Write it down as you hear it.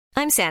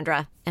I'm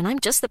Sandra, and I'm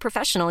just the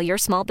professional your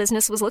small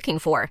business was looking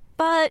for.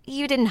 But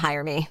you didn't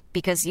hire me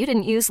because you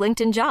didn't use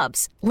LinkedIn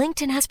Jobs.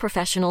 LinkedIn has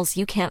professionals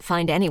you can't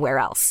find anywhere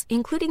else,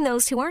 including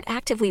those who aren't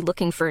actively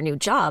looking for a new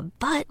job,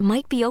 but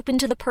might be open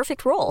to the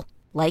perfect role,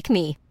 like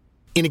me.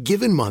 In a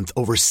given month,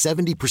 over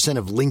 70%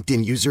 of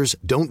LinkedIn users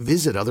don't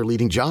visit other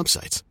leading job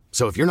sites.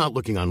 So if you're not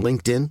looking on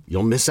LinkedIn,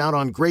 you'll miss out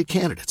on great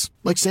candidates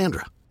like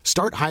Sandra.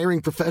 Start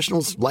hiring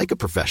professionals like a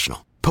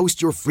professional.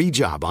 Post your free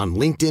job on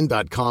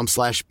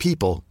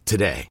linkedin.com/people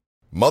today.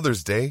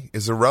 Mother's Day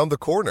is around the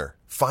corner.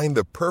 Find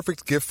the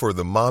perfect gift for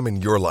the mom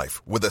in your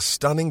life with a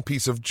stunning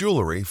piece of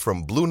jewelry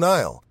from Blue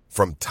Nile.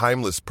 From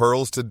timeless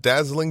pearls to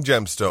dazzling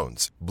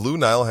gemstones, Blue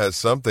Nile has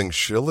something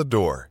she'll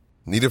adore.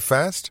 Need it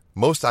fast?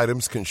 Most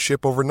items can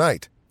ship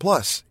overnight.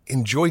 Plus,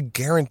 enjoy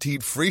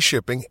guaranteed free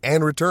shipping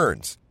and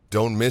returns.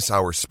 Don't miss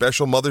our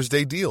special Mother's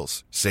Day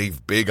deals.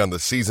 Save big on the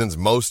season's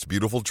most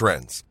beautiful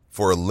trends.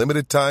 For a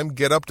limited time,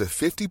 get up to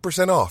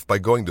 50% off by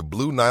going to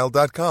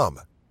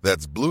BlueNile.com.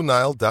 That's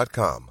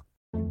BlueNile.com.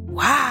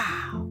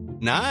 Wow.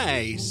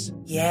 Nice.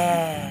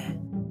 Yeah.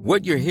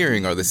 What you're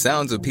hearing are the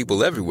sounds of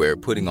people everywhere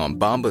putting on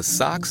Bombas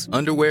socks,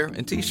 underwear,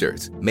 and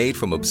T-shirts made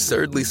from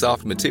absurdly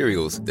soft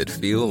materials that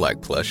feel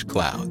like plush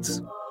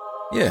clouds.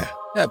 Yeah,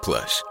 that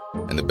plush.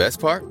 And the best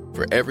part?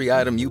 For every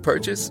item you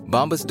purchase,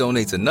 Bombas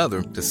donates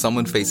another to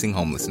someone facing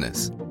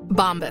homelessness.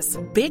 Bombas.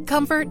 Big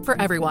comfort for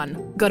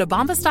everyone. Go to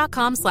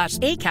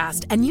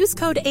bombas.com/ACAST and use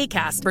code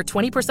ACAST for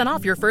 20%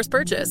 off your first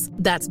purchase.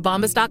 That's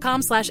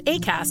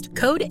bombas.com/ACAST.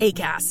 Code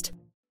ACAST.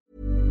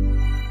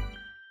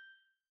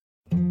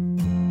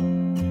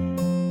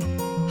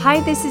 Hi,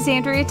 this is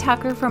Andrea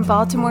Tucker from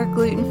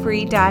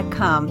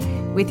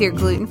BaltimoreGlutenFree.com with your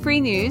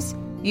gluten-free news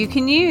you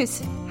can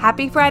use.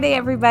 Happy Friday,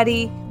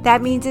 everybody.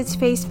 That means it's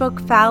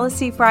Facebook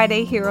Fallacy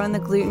Friday here on the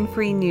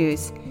Gluten-Free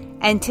News.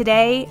 And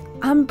today,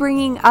 I'm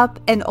bringing up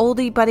an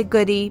oldie but a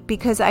goodie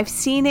because I've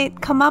seen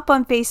it come up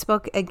on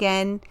Facebook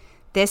again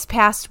this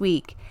past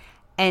week.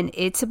 And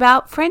it's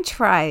about French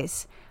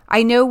fries.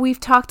 I know we've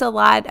talked a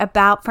lot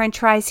about French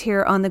fries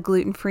here on the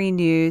Gluten-Free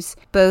News,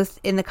 both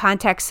in the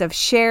context of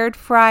shared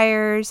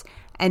fryers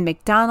and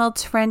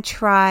McDonald's French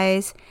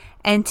fries.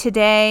 And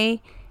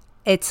today,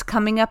 it's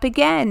coming up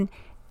again.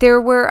 There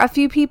were a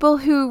few people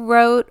who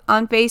wrote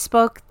on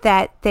Facebook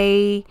that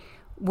they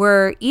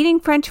were eating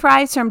French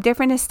fries from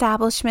different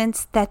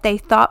establishments that they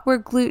thought were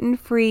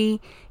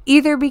gluten-free,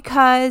 either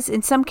because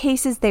in some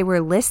cases they were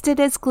listed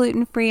as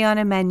gluten-free on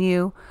a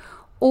menu,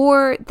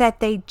 or that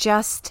they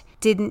just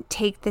didn't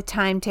take the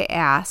time to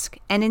ask.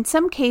 And in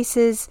some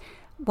cases,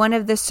 one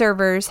of the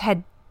servers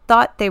had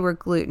thought they were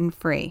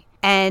gluten-free.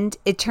 And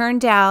it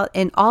turned out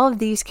in all of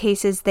these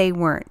cases they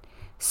weren't.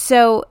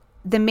 So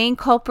the main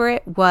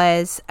culprit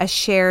was a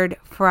shared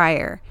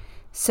fryer.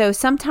 So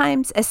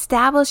sometimes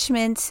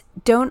establishments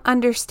don't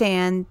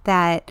understand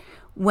that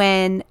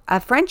when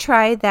a French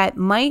fry that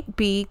might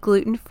be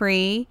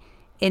gluten-free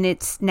in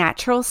its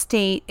natural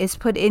state is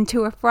put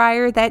into a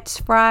fryer that's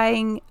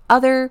frying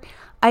other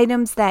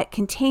items that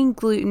contain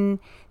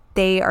gluten,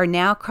 they are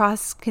now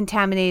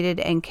cross-contaminated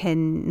and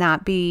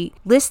cannot be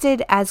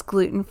listed as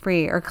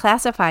gluten-free or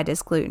classified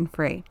as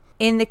gluten-free.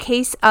 In the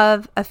case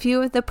of a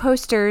few of the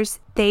posters,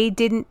 they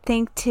didn't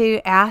think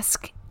to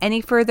ask any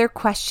further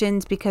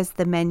questions because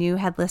the menu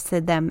had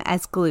listed them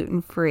as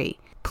gluten-free.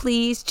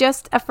 Please,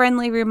 just a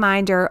friendly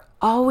reminder,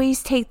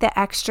 always take the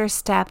extra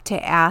step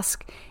to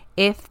ask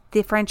if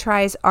the French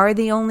fries are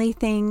the only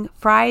thing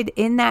fried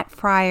in that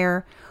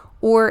fryer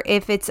or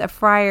if it's a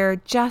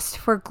fryer just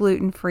for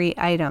gluten-free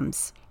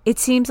items. It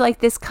seems like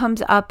this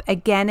comes up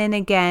again and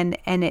again,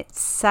 and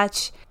it's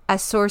such a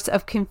source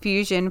of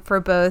confusion for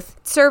both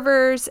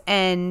servers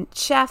and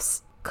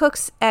chefs,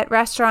 cooks at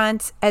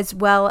restaurants, as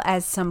well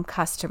as some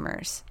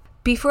customers.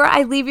 Before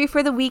I leave you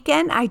for the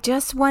weekend, I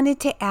just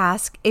wanted to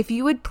ask if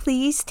you would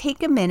please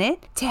take a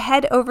minute to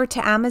head over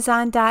to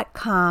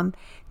Amazon.com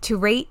to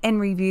rate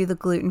and review the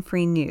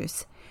Gluten-Free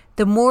News.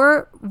 The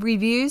more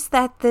reviews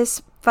that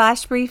this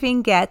flash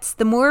briefing gets,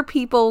 the more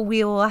people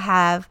we will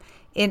have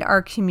in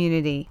our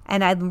community.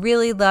 And I'd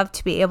really love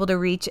to be able to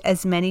reach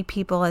as many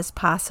people as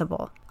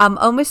possible. I'm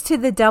almost to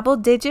the double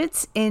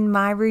digits in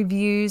my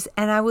reviews,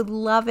 and I would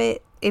love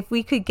it if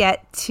we could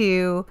get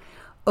to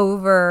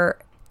over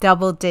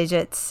double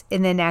digits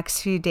in the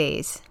next few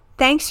days.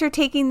 Thanks for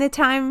taking the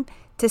time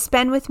to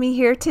spend with me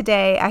here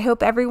today. I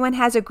hope everyone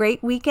has a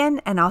great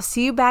weekend, and I'll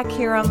see you back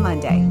here on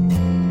Monday.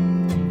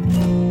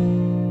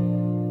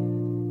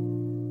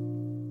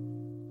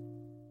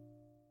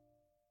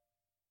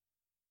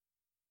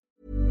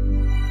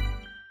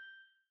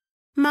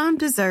 Mom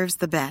deserves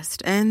the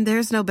best, and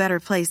there's no better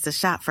place to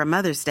shop for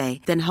Mother's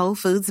Day than Whole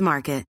Foods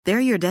Market. They're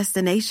your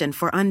destination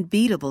for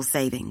unbeatable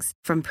savings,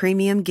 from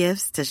premium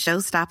gifts to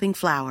show-stopping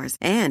flowers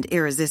and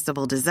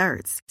irresistible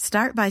desserts.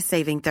 Start by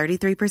saving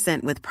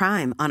 33% with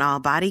Prime on all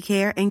body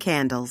care and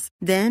candles.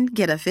 Then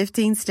get a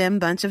 15-stem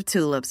bunch of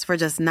tulips for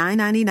just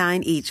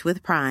 $9.99 each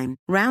with Prime.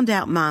 Round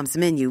out Mom's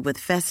menu with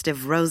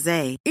festive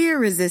rosé,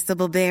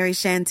 irresistible berry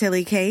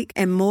chantilly cake,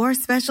 and more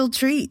special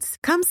treats.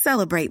 Come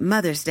celebrate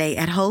Mother's Day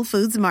at Whole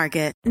Foods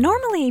Market.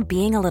 Normally,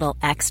 being a little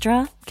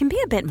extra can be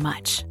a bit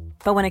much.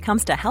 But when it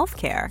comes to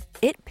healthcare,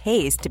 it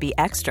pays to be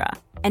extra.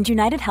 And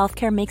United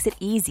Healthcare makes it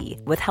easy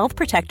with Health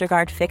Protector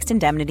Guard fixed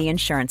indemnity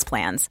insurance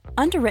plans.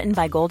 Underwritten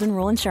by Golden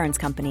Rule Insurance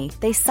Company,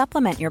 they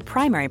supplement your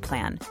primary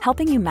plan,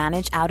 helping you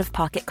manage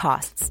out-of-pocket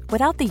costs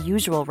without the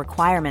usual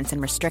requirements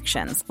and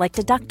restrictions like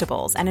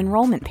deductibles and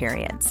enrollment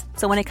periods.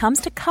 So when it comes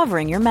to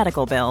covering your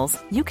medical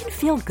bills, you can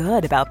feel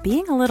good about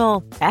being a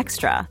little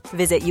extra.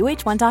 Visit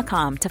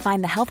uh1.com to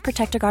find the Health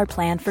Protector Guard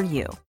plan for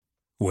you.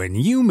 When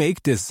you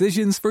make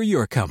decisions for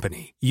your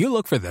company, you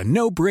look for the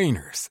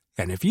no-brainers.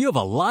 And if you have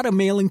a lot of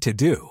mailing to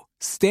do,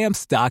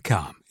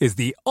 Stamps.com is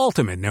the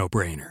ultimate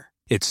no-brainer.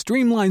 It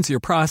streamlines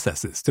your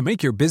processes to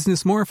make your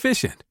business more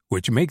efficient,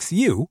 which makes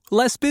you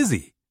less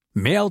busy.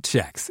 Mail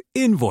checks,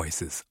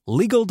 invoices,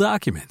 legal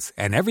documents,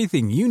 and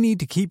everything you need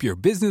to keep your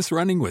business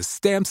running with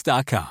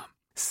Stamps.com.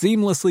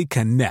 Seamlessly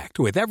connect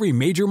with every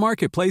major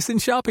marketplace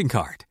and shopping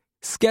cart.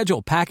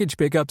 Schedule package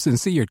pickups and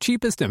see your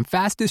cheapest and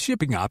fastest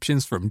shipping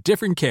options from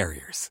different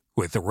carriers,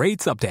 with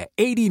rates up to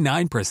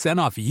 89%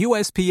 off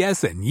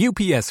USPS and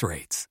UPS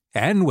rates.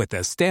 And with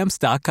the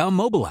Stamps.com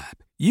mobile app,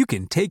 you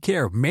can take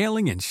care of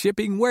mailing and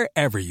shipping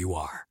wherever you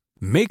are.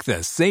 Make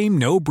the same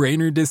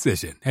no-brainer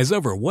decision as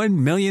over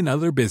 1 million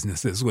other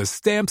businesses with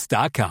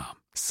Stamps.com.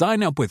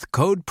 Sign up with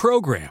code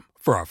PROGRAM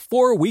for a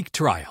 4-week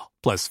trial,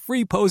 plus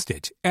free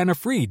postage and a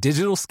free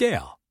digital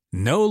scale.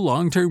 No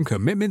long-term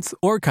commitments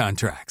or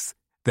contracts.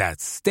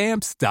 That's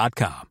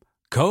Stamps.com.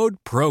 Code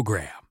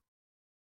PROGRAM.